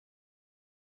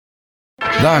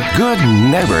The Good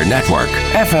Neighbor Network,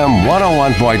 FM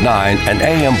 101.9 and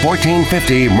AM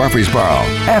 1450 Murfreesboro,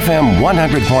 FM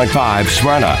 100.5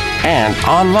 Smyrna, and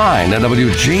online at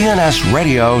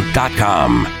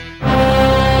WGNSradio.com.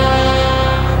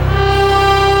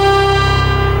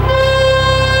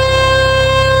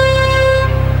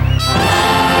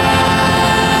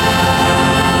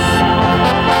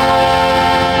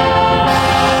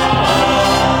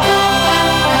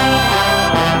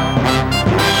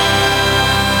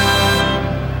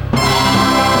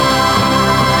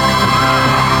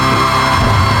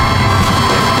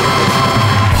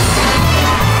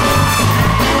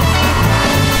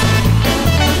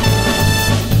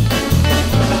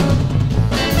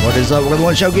 What is up? We're the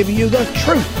one show giving you the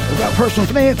truth about personal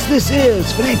finance. This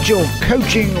is Financial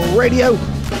Coaching Radio,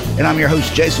 and I'm your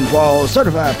host, Jason Qualls,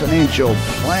 certified financial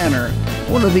planner,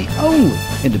 one of the only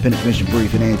independent commission-free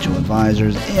financial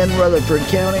advisors in Rutherford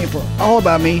County. For all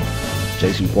about me,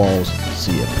 Jason Qualls,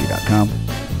 CFP.com,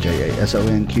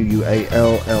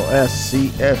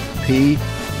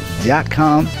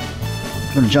 JasonQualls,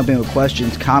 I'm going to jump in with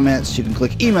questions, comments. You can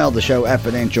click email the show at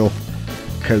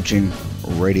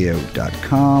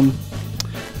financialcoachingradio.com.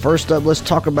 First up, let's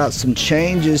talk about some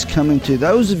changes coming to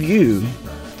those of you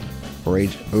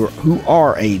who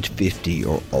are age 50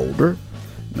 or older,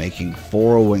 making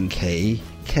 401k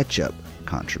catch-up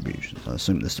contributions. I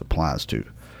assume this applies to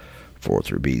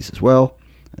 403Bs as well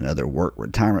and other work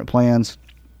retirement plans.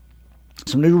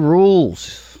 Some new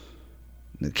rules.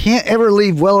 You can't ever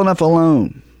leave well enough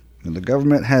alone. And the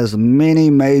government has many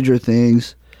major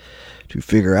things to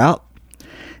figure out,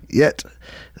 yet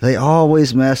they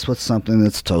always mess with something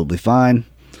that's totally fine.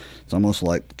 It's almost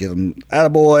like give them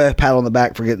attaboy, pat on the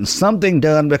back for getting something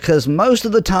done, because most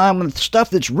of the time with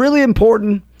stuff that's really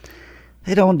important,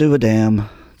 they don't do a damn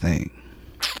thing.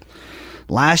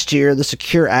 Last year, the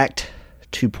Secure Act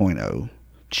 2.0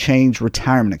 changed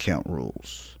retirement account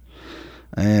rules.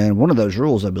 And one of those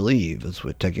rules, I believe, is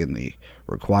with taking the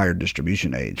required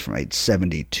distribution age from age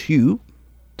 72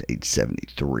 to age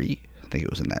 73. I think it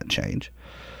was in that change.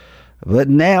 But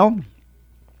now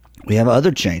we have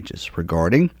other changes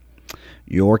regarding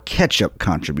your catch-up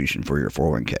contribution for your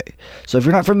 401k. So if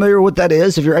you're not familiar with what that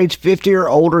is, if you're age 50 or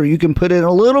older, you can put in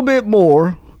a little bit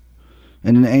more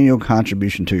in an annual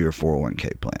contribution to your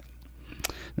 401k plan.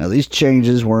 Now, these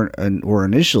changes weren't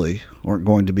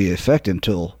going to be effective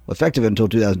until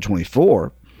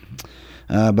 2024.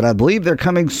 But I believe they're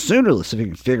coming sooner. Let's see if you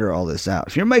can figure all this out.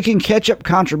 If you're making catch-up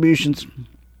contributions,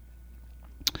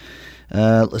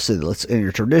 let's in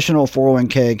your traditional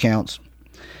 401k accounts,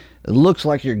 it looks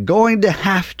like you're going to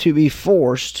have to be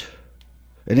forced.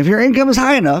 And if your income is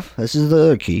high enough, this is the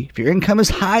other key. If your income is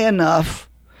high enough,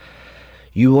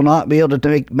 you will not be able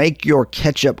to make your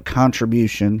catch-up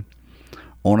contribution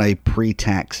on a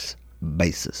pre-tax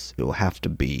basis. It will have to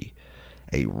be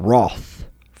a Roth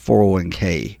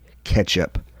 401k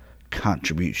catch-up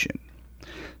contribution.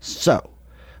 So,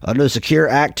 under the Secure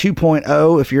Act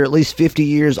 2.0, if you're at least 50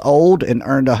 years old and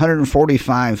earned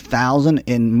 $145,000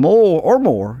 in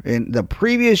more in the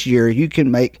previous year, you can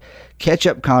make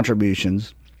catch-up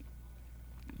contributions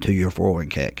to your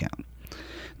 401k account.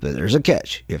 But there's a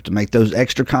catch. You have to make those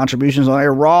extra contributions on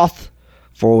a Roth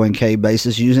 401k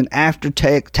basis using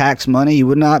after-tax money. You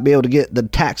would not be able to get the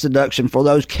tax deduction for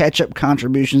those catch-up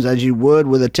contributions as you would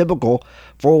with a typical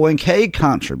 401k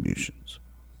contributions.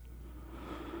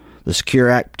 The Secure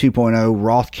Act 2.0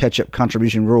 Roth catch-up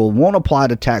contribution rule won't apply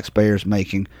to taxpayers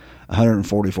making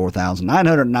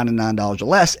 $144,999 or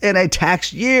less in a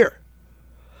tax year.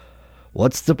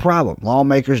 What's the problem?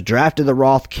 Lawmakers drafted the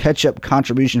Roth catch-up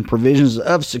contribution provisions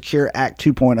of Secure Act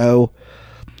 2.0.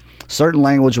 Certain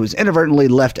language was inadvertently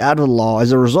left out of the law.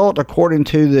 As a result, according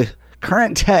to the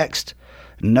current text,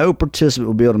 no participant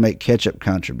will be able to make catch-up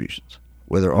contributions,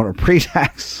 whether on a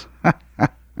pre-tax. I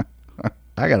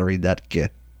got to read that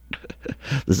again.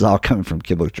 This is all coming from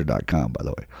kidbooster.com, by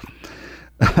the way.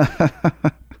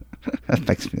 That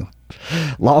makes me laugh.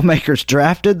 Lawmakers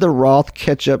drafted the Roth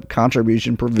catch-up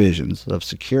contribution provisions of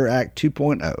Secure Act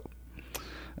 2.0,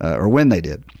 or when they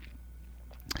did.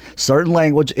 Certain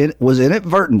language was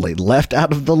inadvertently left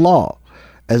out of the law.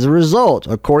 As a result,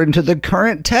 according to the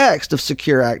current text of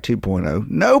Secure Act 2.0,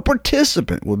 no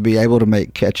participant would be able to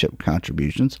make catch-up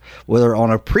contributions, whether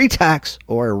on a pre-tax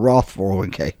or a Roth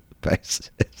 401k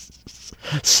basis.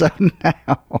 So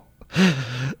now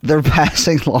they're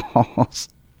passing laws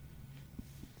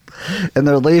and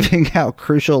they're leaving out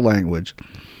crucial language.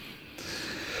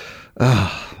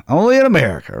 Only in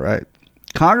America, right?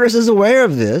 Congress is aware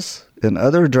of this and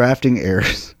other drafting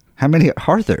errors. How many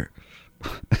are there?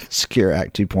 Secure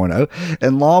Act 2.0,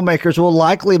 and lawmakers will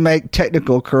likely make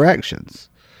technical corrections.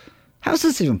 How's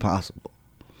this even possible?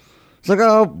 It's like,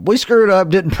 oh, we screwed up,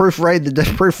 didn't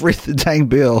proofread the dang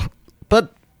bill,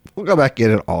 but we'll go back in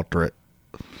and alter it.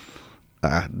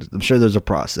 I'm sure there's a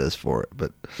process for it,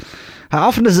 but how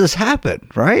often does this happen,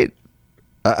 right?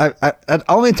 The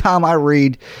only time I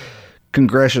read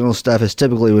congressional stuff is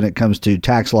typically when it comes to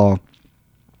tax law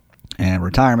and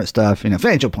retirement stuff,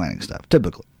 financial planning stuff,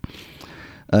 typically.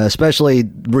 Especially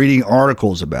reading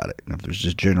articles about it. If there's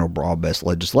just general broad-based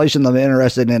legislation that I'm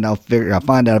interested in, I'll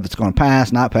find out if it's going to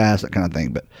pass, not pass, that kind of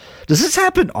thing. But does this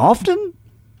happen often?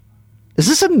 Is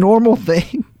this a normal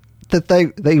thing that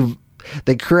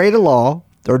they create a law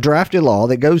or draft a law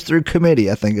that goes through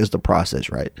committee? I think is the process,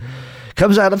 right?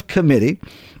 Comes out of committee,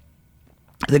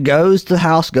 that goes to the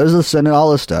House, goes to the Senate,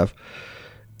 all this stuff,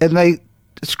 and they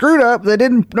screwed up.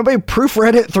 Nobody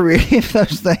proofread it through any of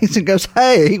those things and goes,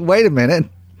 hey, wait a minute.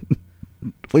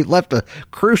 We left a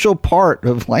crucial part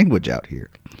of language out here.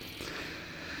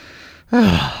 You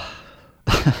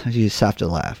just have to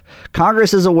laugh.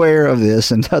 Congress is aware of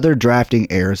this and other drafting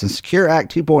errors in Secure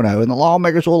Act 2.0, and the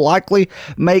lawmakers will likely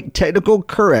make technical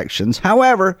corrections.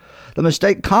 However, the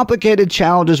mistake complicated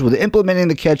challenges with implementing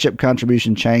the catch-up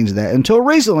contribution change that, until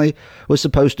recently, was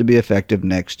supposed to be effective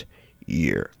next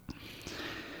year.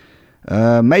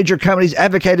 Major companies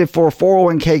advocated for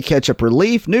 401k catch-up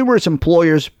relief. Numerous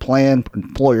employer plan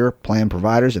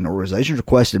providers and organizations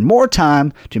requested more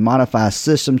time to modify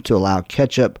systems to allow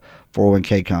catch-up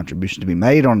 401k contributions to be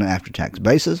made on an after-tax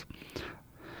basis.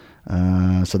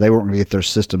 So they weren't going to get their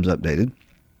systems updated.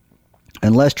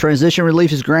 Unless transition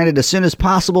relief is granted as soon as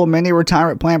possible, many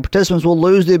retirement plan participants will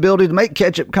lose the ability to make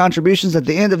catch-up contributions at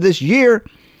the end of this year.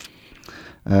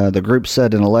 The group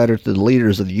said in a letter to the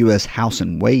leaders of the U.S. House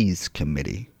and Ways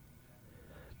Committee.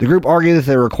 The group argued that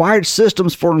the required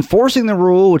systems for enforcing the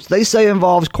rule, which they say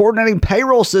involves coordinating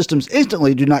payroll systems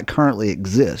instantly, do not currently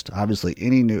exist. Obviously,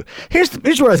 any new... Here's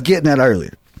what I was getting at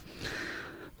earlier.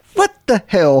 What the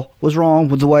hell was wrong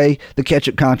with the way the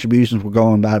catch-up contributions were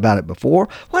going about it before?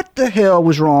 What the hell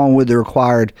was wrong with the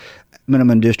required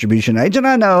minimum distribution age? And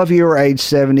I know if you were age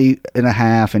 70 and a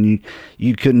half and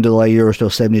you couldn't delay, you were still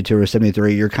 72 or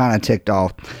 73, you're kind of ticked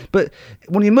off. But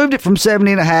when you moved it from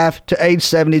 70 and a half to age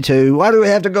 72, why do we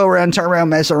have to go around, turn around,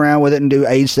 mess around with it and do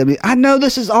age 70? I know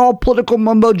this is all political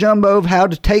mumbo jumbo of how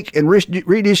to take and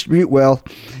redistribute wealth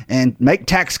and make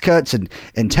tax cuts and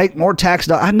take more tax.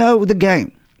 I know the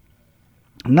game.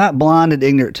 I'm not blind and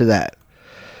ignorant to that.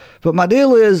 But my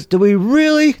deal is, do we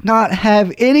really not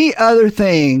have any other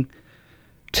thing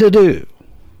to do?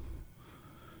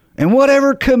 And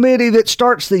whatever committee that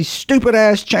starts these stupid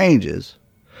ass changes,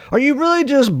 are you really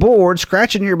just bored,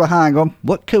 scratching your behind, going,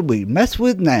 what could we mess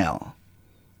with now?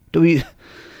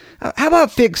 How about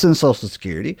fixing Social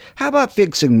Security? How about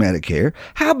fixing Medicare?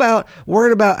 How about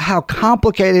worried about how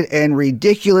complicated and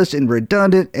ridiculous and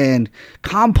redundant and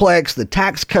complex the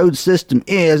tax code system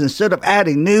is? Instead of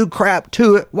adding new crap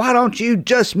to it, why don't you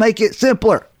just make it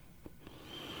simpler?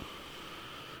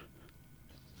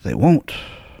 They won't.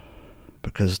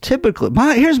 Because typically,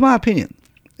 here's my opinion,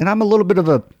 and I'm a little bit of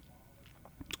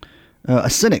a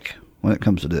cynic when it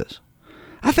comes to this.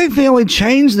 I think they only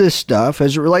change this stuff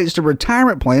as it relates to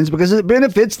retirement plans because it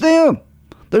benefits them.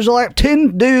 There's like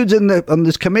 10 dudes on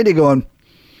this committee going,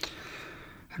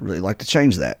 I'd really like to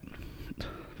change that.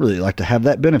 Really like to have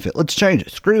that benefit. Let's change it.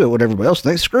 Screw it, what everybody else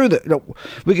thinks. Screw that.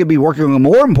 We could be working on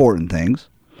more important things.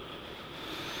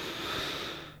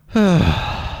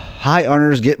 High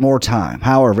earners get more time.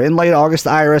 However, in late August, the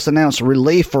IRS announced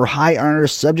relief for high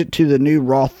earners subject to the new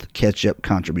Roth catch-up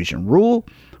contribution rule,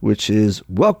 which is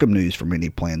welcome news for many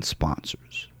plan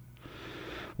sponsors.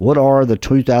 What are the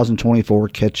 2024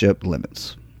 catch-up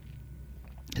limits?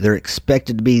 They're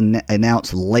expected to be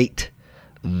announced late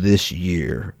this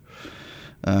year.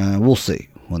 We'll see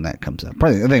when that comes out.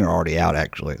 Probably, I think they're already out,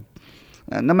 actually.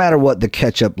 No matter what the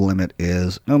catch-up limit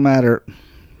is,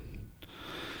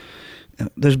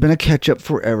 there's been a catch-up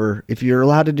forever. If you're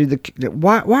allowed to do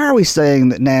why are we saying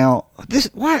that now?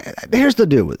 Here's the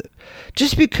deal with it.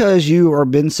 Just because you are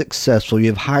been successful, you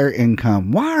have higher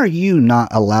income, why are you not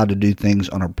allowed to do things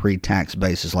on a pre-tax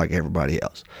basis like everybody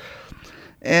else?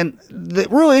 And the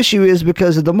real issue is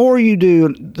because the more you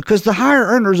do, because the higher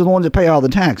earners are the ones that pay all the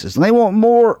taxes, and they want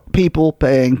more people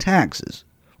paying taxes.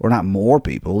 Or not more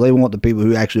people, they want the people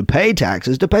who actually pay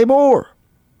taxes to pay more.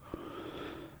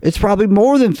 It's probably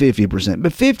more than 50%,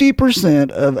 but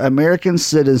 50% of American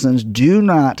citizens do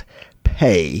not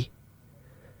pay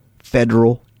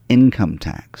federal income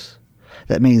tax.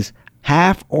 That means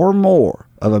half or more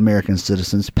of American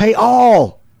citizens pay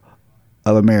all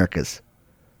of America's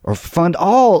or fund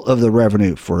all of the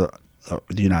revenue for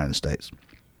the United States.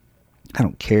 I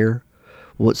don't care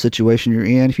what situation you're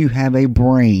in. If you have a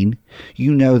brain,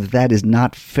 you know that that is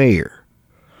not fair.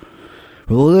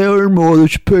 Well, they earn more, they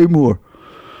should pay more.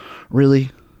 Really?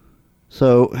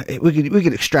 So we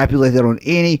could extrapolate that on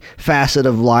any facet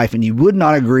of life, and you would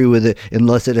not agree with it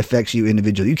unless it affects you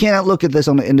individually. You cannot look at this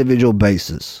on an individual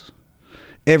basis.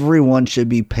 Everyone should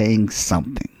be paying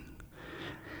something.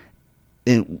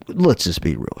 And let's just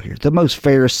be real here. The most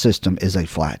fair system is a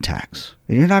flat tax.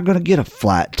 And you're not going to get a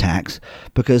flat tax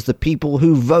because the people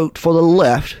who vote for the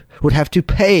left would have to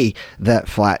pay that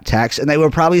flat tax, and they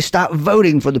would probably stop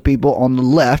voting for the people on the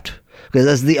left, because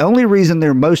that's the only reason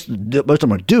most of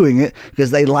them are doing it, because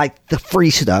they like the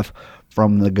free stuff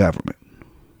from the government.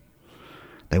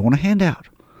 They want a handout.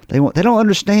 They don't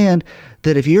understand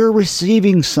that if you're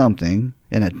receiving something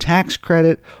in a tax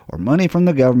credit or money from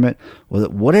the government,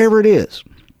 whatever it is,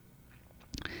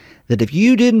 that if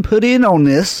you didn't put in on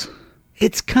this,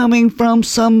 it's coming from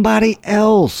somebody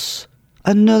else,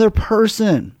 another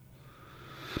person.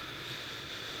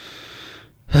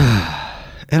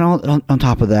 And on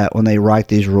top of that, when they write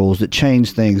these rules that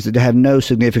change things, that have no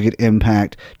significant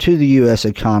impact to the U.S.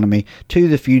 economy, to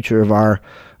the future of our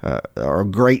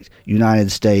great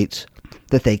United States,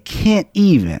 that they can't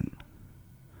even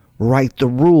write the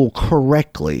rule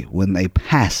correctly when they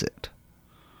pass it,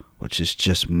 which is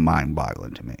just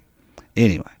mind-boggling to me.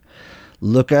 Anyway,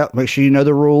 look out. Make sure you know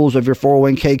the rules of your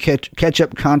 401k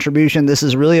catch-up contribution. This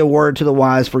is really a word to the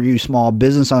wise for you small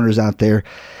business owners out there.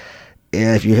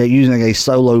 If you're using a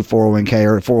solo 401k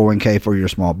or a 401k for your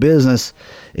small business,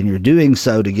 and you're doing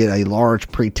so to get a large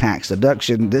pre-tax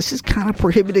deduction, this is kind of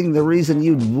prohibiting the reason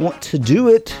you'd want to do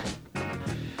it.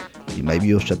 Maybe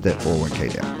you'll shut that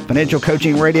 401k down. Financial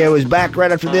Coaching Radio is back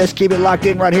right after this. Keep it locked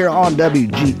in right here on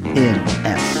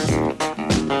WGNS.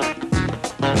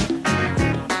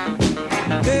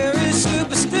 There is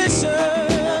superstition.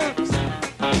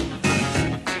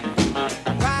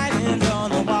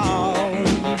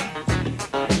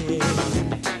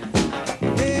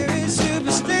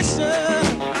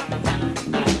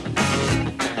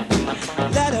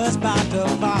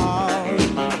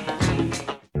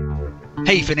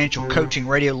 Hey, Financial Coaching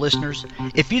Radio listeners,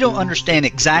 if you don't understand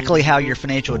exactly how your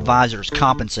financial advisor is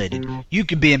compensated, you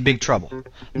could be in big trouble.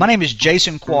 My name is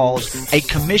Jason Qualls, a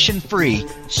commission-free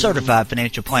certified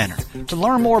financial planner. To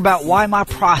learn more about why my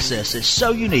process is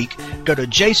so unique, go to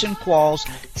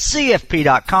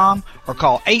jasonquallscfp.com or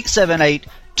call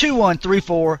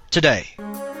 878-2134 today.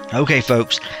 Okay,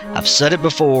 folks, I've said it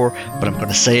before, but I'm going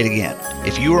to say it again.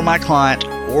 If you were my client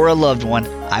or a loved one,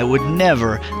 I would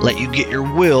never let you get your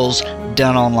wills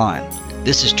done online.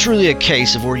 This is truly a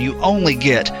case of where you only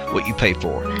get what you pay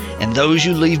for, and those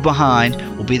you leave behind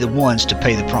will be the ones to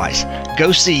pay the price.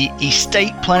 Go see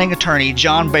estate planning attorney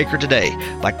John Baker today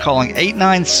by calling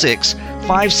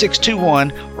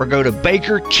 896-5621 or go to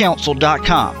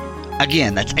bakercounsel.com.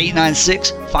 Again, that's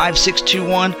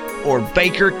 896-5621 or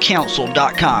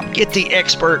bakercounsel.com. Get the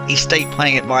expert estate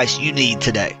planning advice you need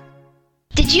today.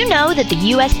 Did you know that the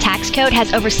U.S. tax code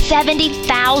has over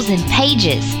 70,000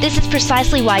 pages? This is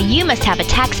precisely why you must have a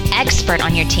tax expert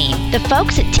on your team. The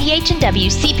folks at TH&W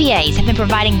CPAs have been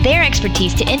providing their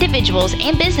expertise to individuals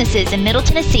and businesses in Middle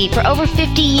Tennessee for over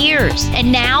 50 years.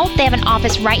 And now they have an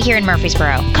office right here in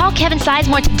Murfreesboro. Call Kevin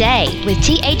Sizemore today with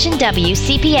TH&W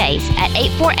CPAs at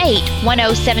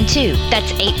 848-1072.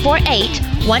 That's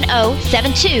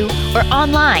 848-1072 or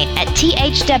online at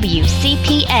thwcpa.com.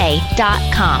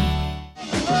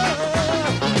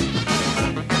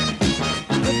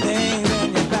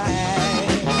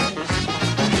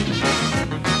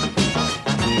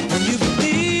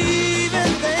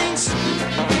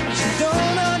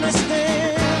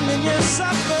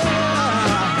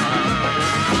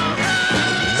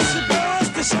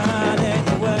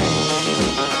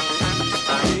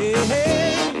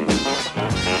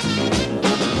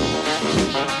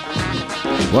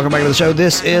 Welcome back to the show.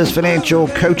 This is Financial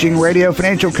Coaching Radio,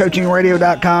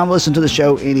 financialcoachingradio.com. Listen to the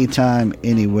show anytime,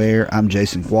 anywhere. I'm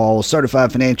Jason Qualls,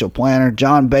 certified financial planner.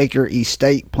 John Baker,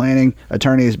 estate planning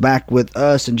attorney, is back with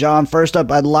us. And John, first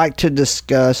up, I'd like to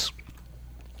discuss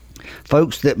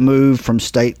folks that move from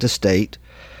state to state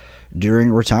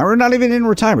during retirement, or not even in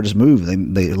retirement, just move.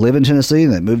 They live in Tennessee,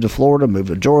 and they move to Florida, move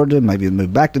to Georgia, maybe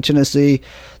move back to Tennessee.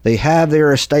 They have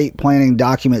their estate planning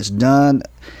documents done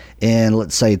in,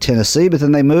 let's say, Tennessee, but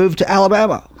then they move to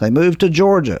Alabama, they move to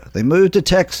Georgia, they move to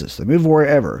Texas, they move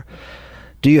wherever.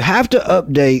 Do you have to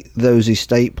update those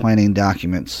estate planning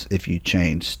documents if you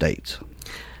change states?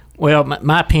 Well,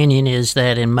 my opinion is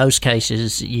that in most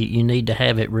cases you need to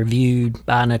have it reviewed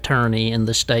by an attorney in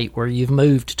the state where you've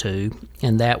moved to,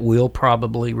 and that will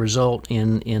probably result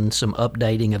in some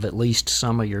updating of at least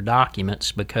some of your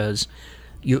documents, because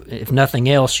if nothing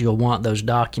else, you'll want those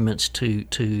documents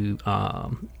to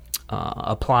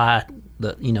apply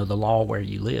the law where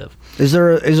you live. Is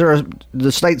there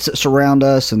the states that surround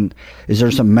us, and is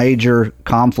there some major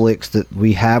conflicts that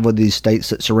we have with these states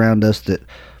that surround us that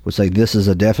would say this is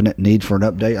a definite need for an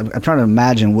update? I'm trying to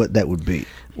imagine what that would be.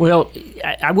 Well,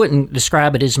 I wouldn't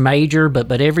describe it as major,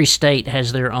 but every state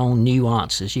has their own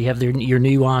nuances. You have your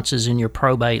nuances in your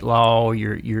probate law,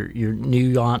 your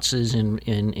nuances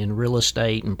in real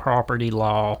estate and property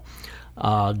law,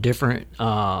 different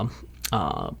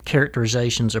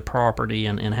characterizations of property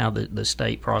and how the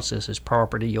state processes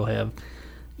property. You'll have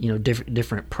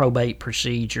different probate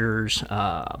procedures.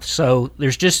 So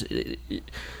there's just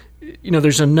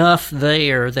there's enough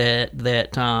there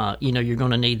that you're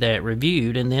going to need that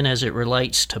reviewed. And then as it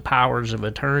relates to powers of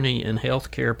attorney and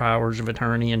healthcare powers of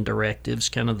attorney and directives,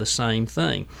 kind of the same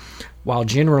thing. While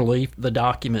generally the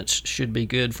documents should be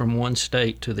good from one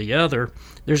state to the other,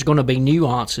 there's going to be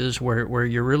nuances where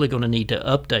you're really going to need to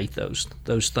update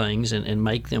those things and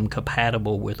make them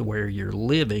compatible with where you're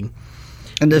living.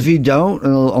 And if you don't,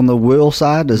 on the will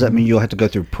side, does that mean you'll have to go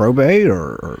through probate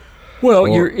or? Well,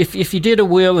 if you did a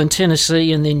will in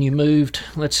Tennessee and then you moved,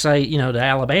 let's say, to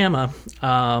Alabama,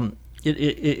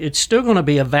 it's still going to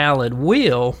be a valid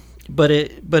will, but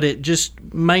it just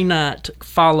may not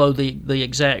follow the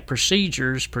exact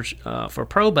procedures for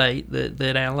probate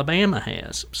that Alabama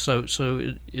has. So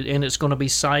and it's going to be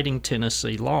citing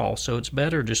Tennessee law. So it's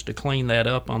better just to clean that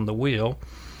up on the will.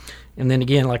 And then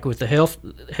again, like with the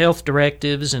health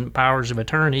directives and powers of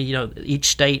attorney, each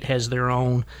state has their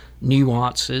own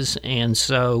nuances, and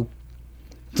so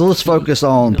let's focus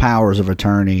on powers of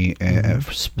attorney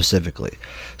specifically.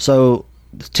 So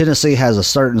Tennessee has a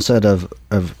certain set of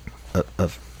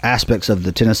aspects of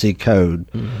the Tennessee Code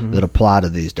that apply to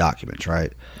these documents,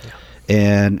 right? Yeah.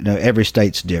 And every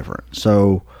state's different.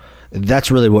 So that's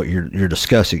really what you're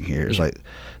discussing here. Is like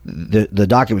the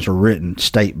documents are written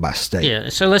state by state. Yeah.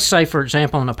 So let's say, for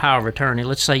example, on a power of attorney,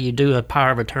 let's say you do a power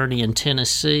of attorney in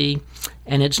Tennessee,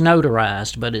 and it's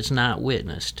notarized, but it's not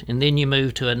witnessed. And then you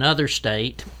move to another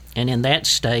state, and in that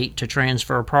state, to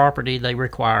transfer property, they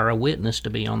require a witness to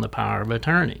be on the power of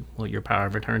attorney. Well, your power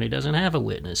of attorney doesn't have a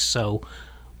witness, so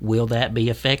will that be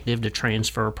effective to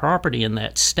transfer property in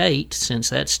that state, since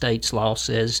that state's law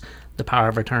says the power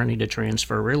of attorney to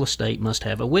transfer real estate must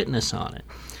have a witness on it?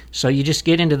 So you just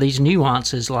get into these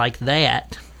nuances like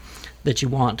that you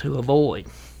want to avoid.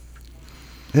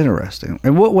 Interesting.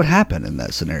 And what would happen in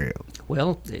that scenario?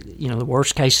 Well, the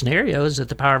worst case scenario is that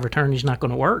the power of attorney is not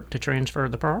going to work to transfer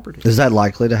the property. Is that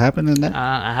likely to happen in that?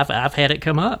 I've had it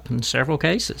come up in several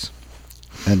cases.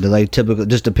 And do they typically,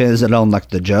 just depends it on like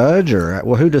the judge, or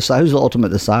who decides? Who's the ultimate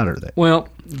decider there? Well,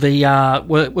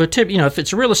 if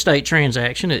it's a real estate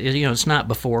transaction, it's not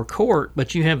before court,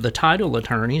 but you have the title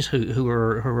attorneys who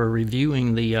are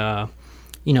reviewing the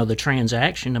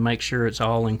transaction to make sure it's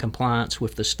all in compliance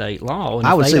with the state law. And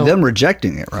I would say them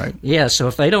rejecting it, right? Yeah. So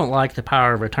if they don't like the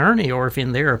power of attorney, or if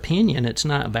in their opinion it's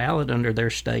not valid under their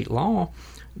state law,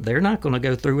 they're not going to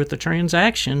go through with the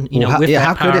transaction.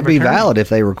 How could it be valid if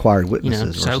they required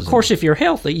witnesses? So of course, if you're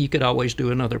healthy, you could always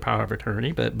do another power of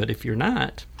attorney. But if you're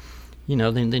not,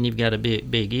 then you've got a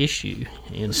big issue.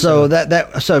 And so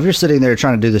if you're sitting there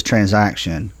trying to do this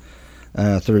transaction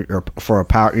you're a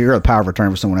power of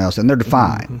attorney for someone else, and they're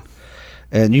defined,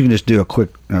 and you can just do a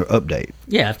quick update.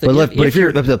 Yeah, if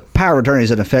the power of attorney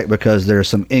is in effect because there's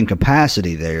some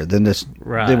incapacity there, then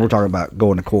we're talking about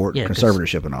going to court,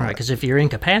 conservatorship, and all that. Right, because if you're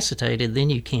incapacitated, then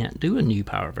you can't do a new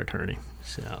power of attorney.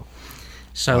 So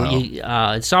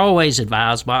it's always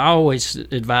advisable. I always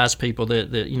advise people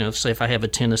that say if I have a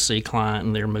Tennessee client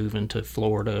and they're moving to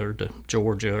Florida or to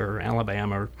Georgia or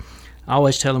Alabama, I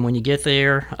always tell them when you get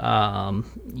there, to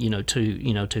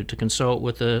consult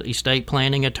with the estate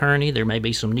planning attorney. There may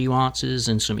be some nuances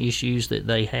and some issues that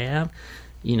they have,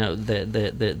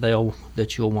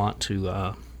 that you'll want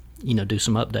to, do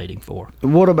some updating for.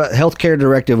 What about healthcare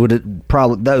directive? Would it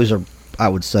probably those are, I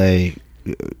would say,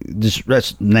 just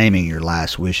that's naming your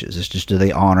last wishes. It's just, do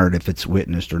they honor it if it's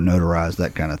witnessed or notarized,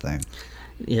 that kind of thing.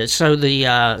 Yeah. So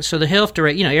the health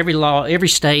direct, every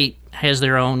state has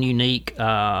their own unique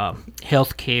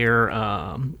healthcare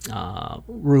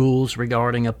rules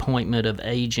regarding appointment of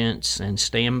agents and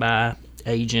standby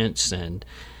agents, and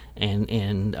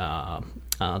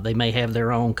they may have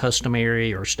their own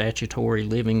customary or statutory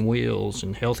living wills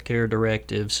and healthcare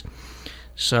directives.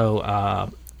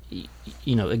 So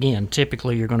again,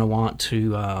 typically you're going to want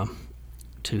to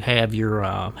have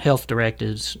your health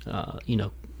directives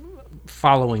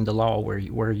following the law where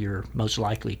you're most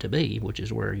likely to be, which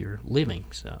is where you're living.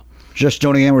 So, just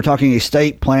joining in, we're talking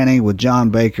estate planning with John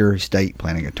Baker, estate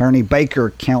planning attorney,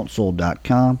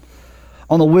 bakercounsel.com.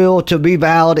 On the will to be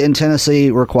valid in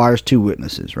Tennessee requires 2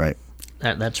 witnesses, right?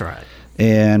 That's right.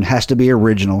 And has to be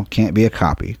original, can't be a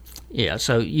copy. Yeah,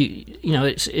 so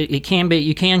it can be,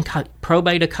 you can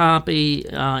probate a copy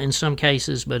in some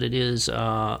cases, but it is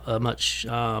a much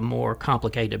more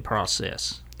complicated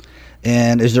process.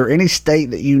 And is there any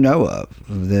state that you know of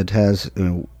that has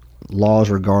laws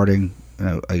regarding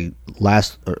a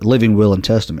last or living will and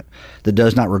testament that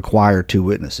does not require 2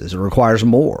 witnesses? It requires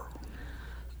more.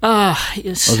 Or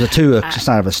is the 2 just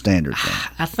kind of a standard thing?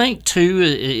 I think 2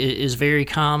 is very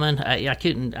common.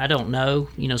 I don't know,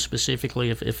 specifically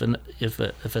if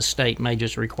a state may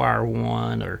just require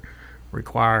 1 or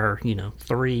require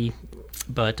 3.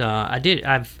 But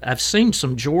I've seen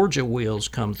some Georgia wills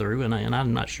come through, and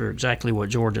I'm not sure exactly what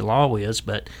Georgia law is,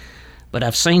 but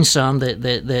I've seen some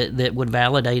that would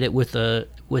validate it with a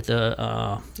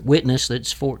witness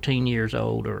that's 14 years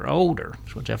old or older,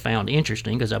 which I found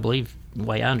interesting because I believe the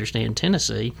way I understand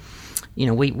Tennessee,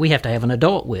 we have to have an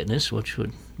adult witness, which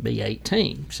would be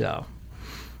 18. So,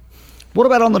 what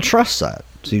about on the trust side?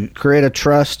 So you create a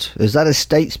trust. Is that a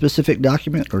state-specific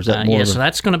document, or is that more? Yeah, so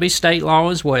that's going to be state law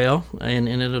as well, and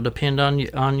it'll depend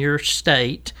on your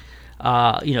state.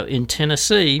 In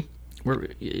Tennessee,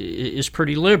 is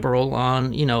pretty liberal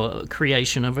on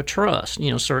creation of a trust.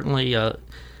 Certainly,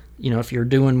 if you're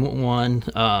doing one,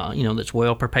 that's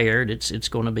well prepared, it's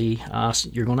going to be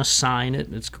you're going to sign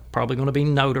it. It's probably going to be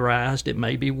notarized. It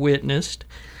may be witnessed.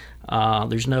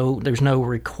 There's no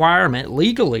requirement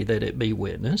legally that it be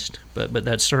witnessed, but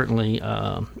that's certainly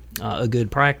a good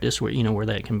practice where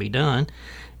that can be done.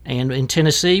 And in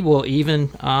Tennessee, we'll even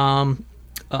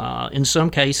in some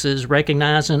cases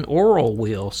recognize an oral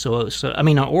will.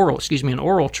 An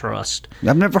oral trust.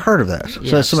 I've never heard of that.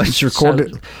 So somebody's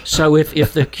recorded. So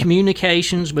if the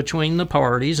communications between the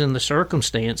parties and the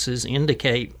circumstances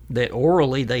indicate that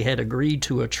orally they had agreed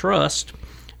to a trust,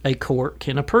 a court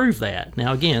can approve that.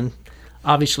 Now, again,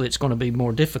 obviously it's going to be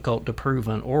more difficult to prove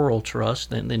an oral trust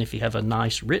than if you have a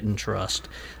nice written trust.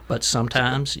 But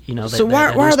sometimes, So why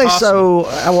are they possible.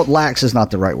 So, lax is not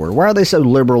the right word. Why are they so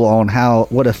liberal on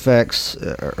what affects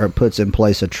or puts in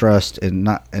place a trust and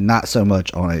not so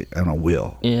much on a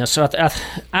will? Yeah, so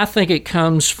I think it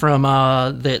comes from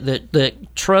that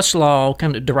trust law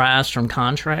kind of derives from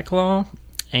contract law.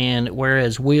 And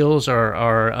whereas wills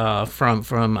are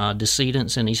from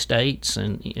decedents and estates,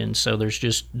 and so there's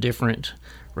just different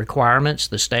requirements.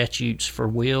 The statutes for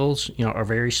wills, are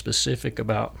very specific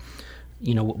about,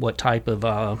 what type of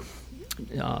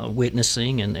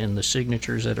witnessing and the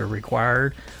signatures that are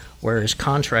required. Whereas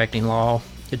contracting law,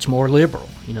 it's more liberal.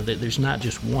 There's not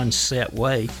just one set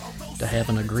way to have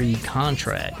an agreed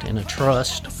contract, and a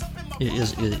trust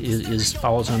is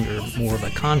falls under more of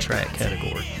a contract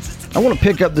category. I want to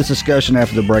pick up this discussion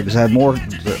after the break because I have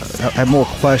more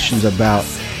questions about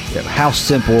how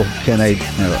simple can a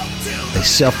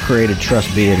self-created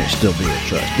trust be and it still be a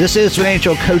trust. This is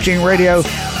Financial Coaching Radio.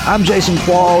 I'm Jason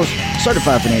Qualls,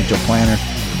 certified financial planner,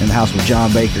 in the house with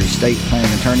John Baker, estate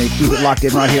planning attorney. Keep it locked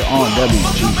in right here on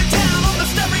WGN.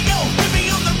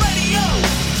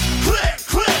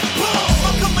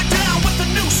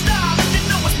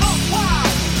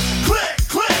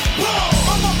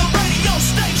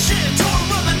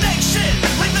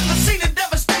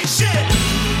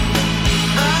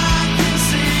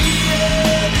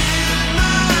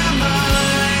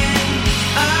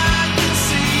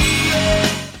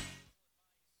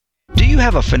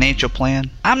 Have a financial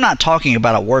plan? I'm not talking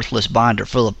about a worthless binder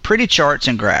full of pretty charts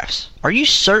and graphs. Are you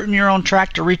certain you're on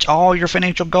track to reach all your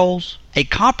financial goals? A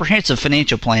comprehensive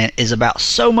financial plan is about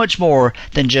so much more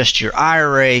than just your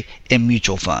IRA and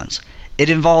mutual funds. It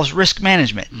involves risk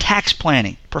management, tax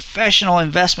planning, professional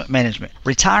investment management,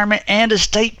 retirement, and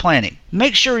estate planning.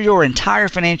 Make sure your entire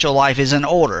financial life is in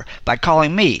order by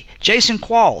calling me, Jason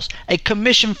Qualls, a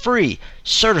commission-free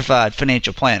certified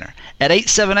financial planner, at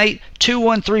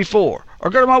 878-2134. Or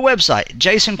go to my website,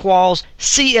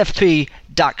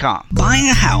 jasonquallscfp.com. Buying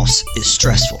a house is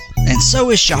stressful, and so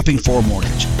is shopping for a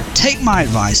mortgage. Take my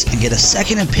advice and get a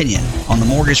second opinion on the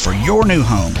mortgage for your new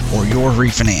home or your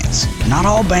refinance. Not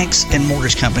all banks and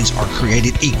mortgage companies are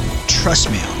created equal. Trust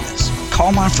me on this.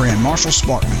 Call my friend Marshall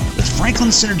Sparkman with Franklin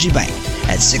Synergy Bank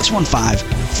at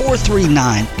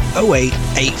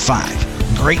 615-439-0885.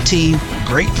 Great team,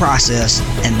 great process,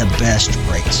 and the best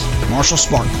rates. Marshall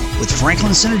Sparkman with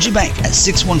Franklin Synergy Bank at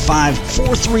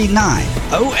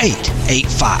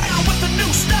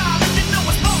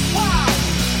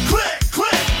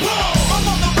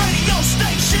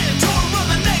 615-439-0885.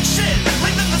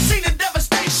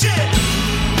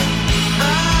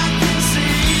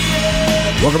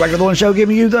 Welcome back to the One Show,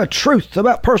 giving you the truth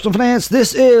about personal finance.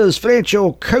 This is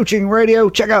Financial Coaching Radio.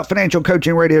 Check out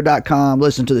financialcoachingradio.com.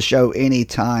 Listen to the show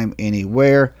anytime,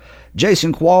 anywhere.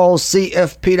 Jason Qualls,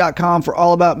 CFP.com for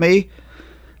All About Me.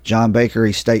 John Baker,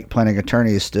 estate planning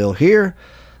attorney, is still here,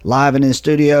 live and in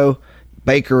studio.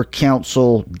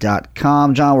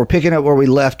 BakerCounsel.com. John, we're picking up where we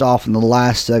left off in the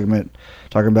last segment,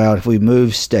 talking about if we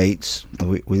move states.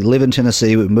 We live in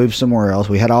Tennessee, we move somewhere else.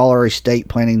 We had all our estate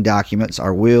planning documents,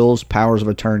 our wills, powers of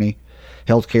attorney,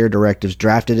 healthcare directives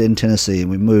drafted in Tennessee,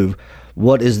 and we move.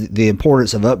 What is the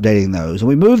importance of updating those? And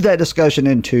we moved that discussion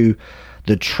into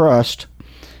the trust.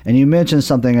 And you mentioned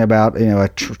something about, a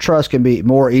trust can be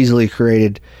more easily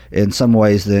created in some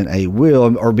ways than a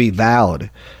will, or be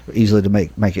valid, easily to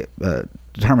make it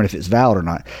determine if it's valid or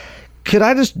not. Could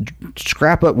I just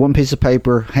scrap up one piece of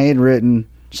paper, handwritten,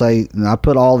 say, I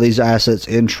put all these assets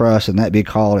in trust, and that be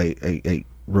called a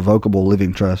revocable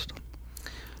living trust?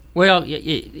 Well,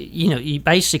 you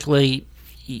basically,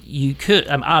 you could,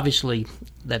 obviously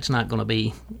that's not going to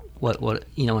be what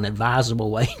an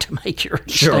advisable way to make your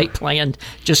estate plan.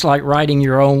 Just like writing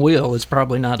your own will is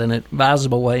probably not an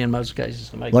advisable way in most cases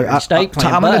to make your estate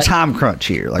plan. I'm in a time crunch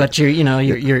here. But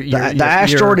the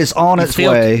asteroid is on its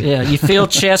way. Yeah, you feel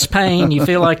chest pain. You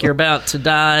feel like you're about to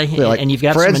die, and you've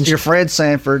got your Fred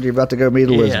Sanford. You're about to go meet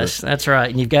Elizabeth. Yes, that's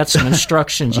right. And you've got some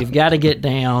instructions you've got to get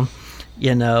down.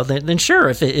 Then sure,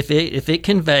 if it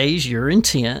conveys your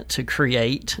intent to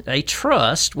create a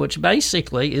trust, which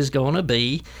basically is going to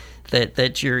be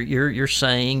that you're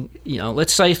saying,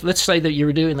 let's say that you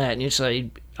were doing that, and you say,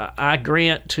 I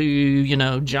grant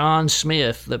to John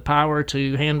Smith the power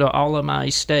to handle all of my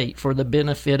estate for the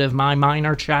benefit of my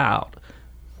minor child.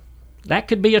 That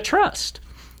could be a trust,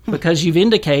 because you've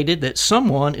indicated that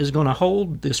someone is going to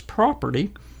hold this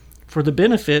property for the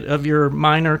benefit of your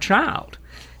minor child.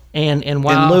 And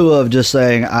while, in lieu of just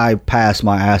saying, I pass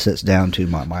my assets down to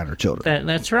my minor children.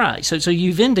 That's right. So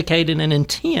you've indicated an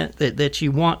intent that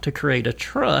you want to create a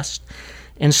trust,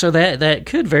 and so that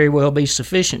could very well be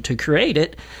sufficient to create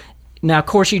it. Now, of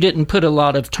course, you didn't put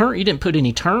you didn't put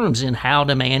any terms in how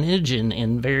to manage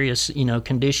and various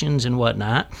conditions and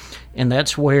whatnot, and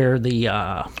that's where the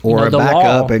or the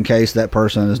backup law, in case that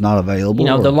person is not available.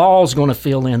 The law is going to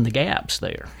fill in the gaps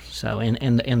there. So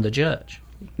and the judge.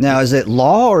 Now, is it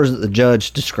law or is it the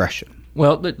judge's discretion?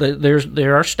 Well,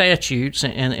 there are statutes,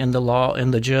 and the law,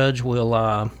 and the judge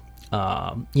will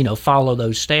follow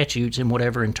those statutes in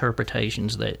whatever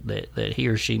interpretations that he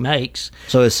or she makes.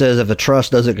 So it says if the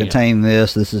trust doesn't contain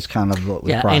this is kind of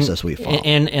the process we follow.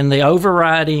 And the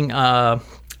overriding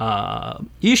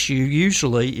issue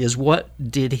usually is,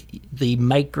 what did the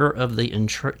maker of the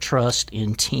trust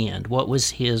intend? What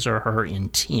was his or her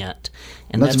intent?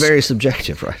 And that's very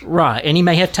subjective, right? Right, and he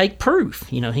may have to take proof,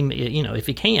 if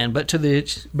he can. But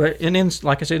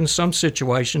like I said, in some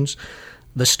situations,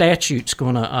 the statute's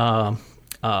going to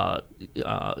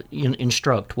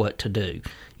instruct what to do.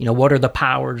 What are the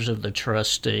powers of the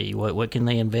trustee? What can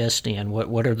they invest in?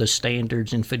 What are the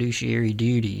standards and fiduciary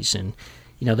duties? And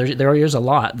there is a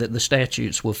lot that the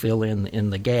statutes will fill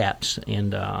in the gaps,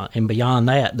 and beyond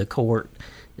that, the court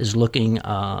is looking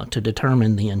to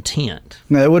determine the intent.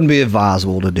 Now, it wouldn't be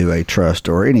advisable to do a trust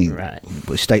or any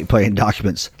estate planning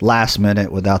documents last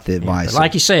minute without the advice.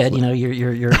 Like you said,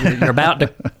 you're about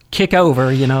to kick over,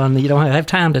 and you don't have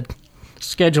time to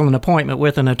schedule an appointment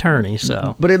with an attorney.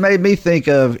 So, but it made me think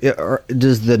of,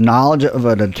 does the knowledge of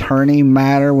an attorney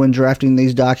matter when drafting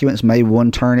these documents? Maybe one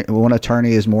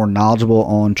attorney is more knowledgeable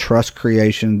on trust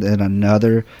creation than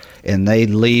another, and they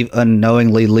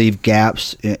unknowingly leave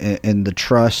gaps in the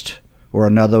trust, or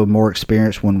another more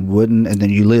experienced one wouldn't, and then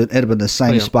you end up in the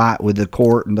same spot with the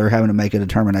court, and they're having to make a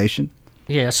determination.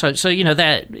 Yeah, so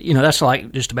that's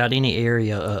like just about any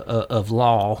area of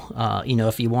law.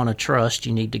 If you want to trust,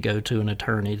 you need to go to an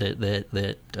attorney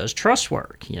that does trust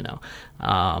work.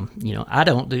 I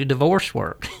don't do divorce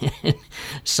work,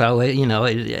 so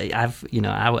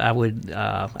I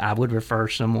would refer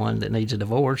someone that needs a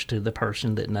divorce to the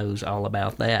person that knows all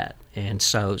about that. And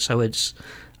so it's.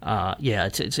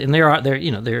 It's and there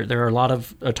are a lot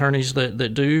of attorneys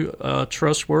that do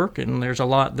trust work, and there's a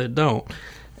lot that don't.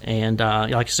 And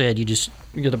like I said, you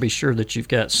got to be sure that you've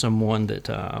got someone that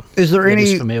is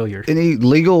familiar. Any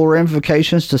legal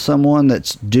ramifications to someone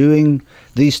that's doing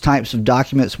these types of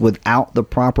documents without the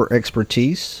proper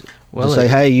expertise? Well, to say,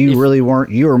 hey, you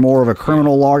were more of a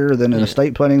criminal lawyer than an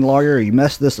estate planning lawyer. You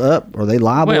messed this up. Are they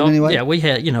liable in any way? Yeah, we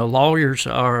had, lawyers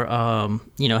are,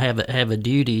 have a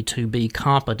duty to be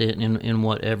competent in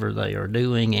whatever they are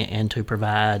doing, and to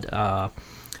provide a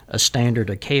standard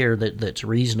of care that's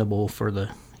reasonable for the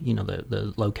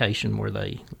location where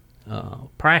they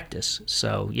practice.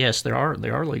 So yes, there are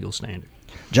legal standards.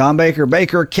 John Baker,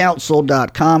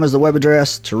 BakerCounsel.com is the web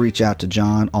address to reach out to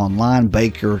John online,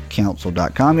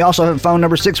 BakerCounsel.com. You also have a phone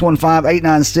number,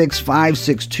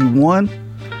 615-896-5621.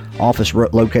 Office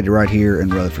located right here in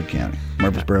Rutherford County,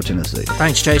 Murfreesboro, Tennessee.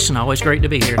 Thanks, Jason. Always great to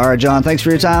be here. All right, John, thanks for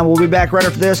your time. We'll be back right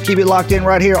after this. Keep it locked in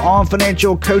right here on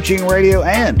Financial Coaching Radio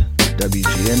and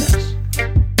WGNS.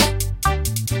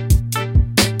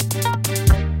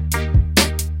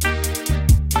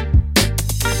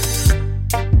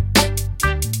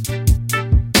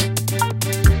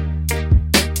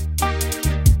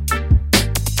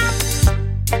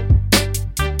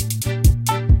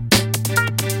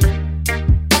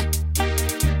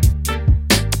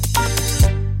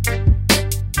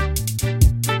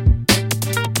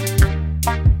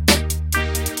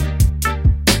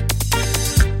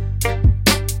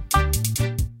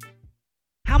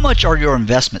 How much are your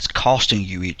investments costing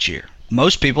you each year?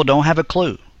 Most people don't have a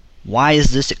clue. Why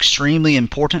is this extremely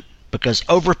important? Because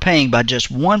overpaying by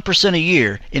just 1% a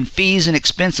year in fees and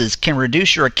expenses can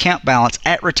reduce your account balance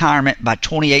at retirement by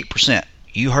 28%.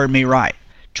 You heard me right.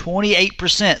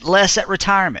 28% less at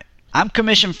retirement. I'm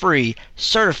commission-free,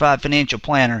 certified financial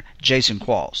planner Jason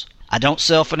Qualls. I don't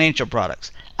sell financial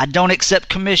products. I don't accept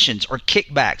commissions or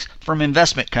kickbacks from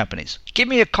investment companies. Give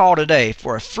me a call today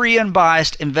for a free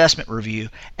unbiased investment review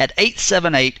at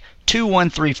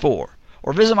 878-2134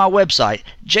 or visit my website,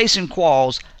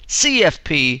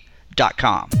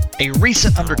 jasonquallscfp.com. A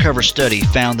recent undercover study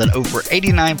found that over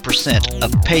 89%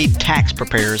 of paid tax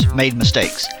preparers made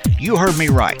mistakes. You heard me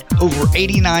right, over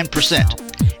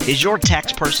 89%. Is your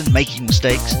tax person making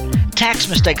mistakes? Tax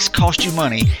mistakes cost you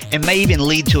money and may even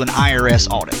lead to an IRS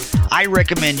audit. I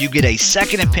recommend you get a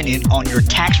second opinion on your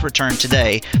tax return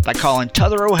today by calling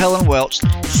Tutherow Helen Welch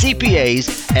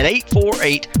CPAs at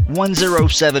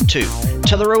 848-1072.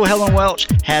 Tutherow Helen Welch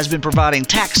has been providing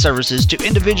tax services to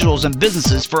individuals and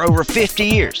businesses for over 50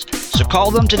 years. So call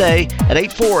them today at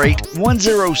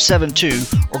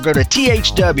 848-1072 or go to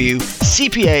thwcpa.com.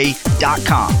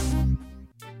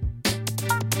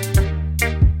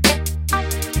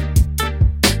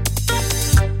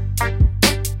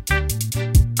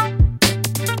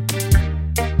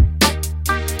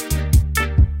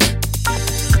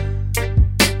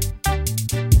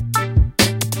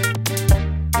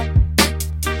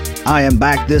 I am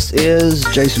back. This is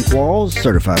Jason Qualls,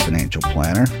 Certified Financial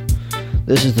Planner.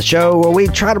 This is the show where we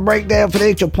try to break down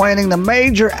financial planning, the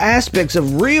major aspects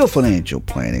of real financial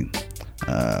planning,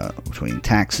 between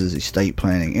taxes, estate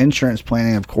planning, insurance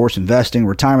planning, of course, investing,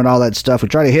 retirement, all that stuff. We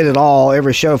try to hit it all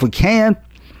every show if we can,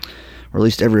 or at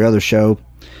least every other show.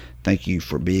 Thank you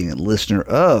for being a listener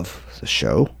of the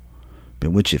show.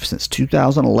 Been with you since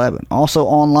 2011. Also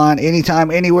online,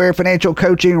 anytime, anywhere,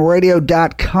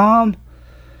 financialcoachingradio.com.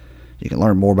 You can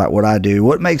learn more about what I do.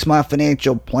 What makes my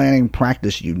financial planning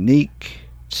practice unique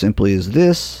simply is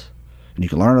this, and you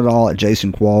can learn it all at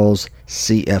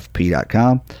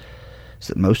jasonquallscfp.com, is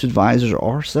that most advisors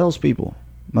are salespeople.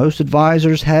 Most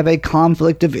advisors have a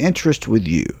conflict of interest with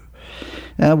you.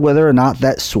 Whether or not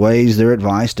that sways their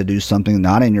advice to do something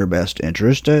not in your best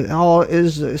interest, it all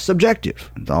is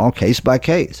subjective. It's all case by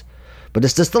case. But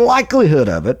it's just the likelihood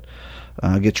of it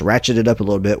gets ratcheted up a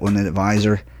little bit when an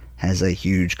advisor has a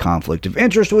huge conflict of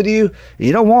interest with you.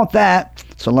 You don't want that.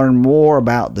 So learn more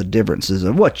about the differences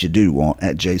of what you do want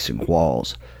at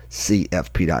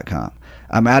jasonquallscfp.com.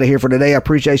 I'm out of here for today. I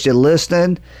appreciate you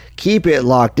listening. Keep it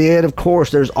locked in. Of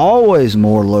course, there's always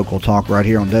more local talk right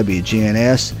here on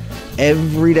WGNS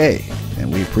every day.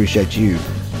 And we appreciate you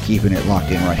keeping it locked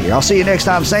in right here. I'll see you next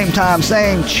time, same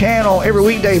channel, every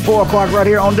weekday, 4 o'clock right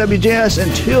here on WGNS.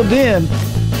 Until then,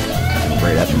 have a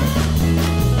great afternoon.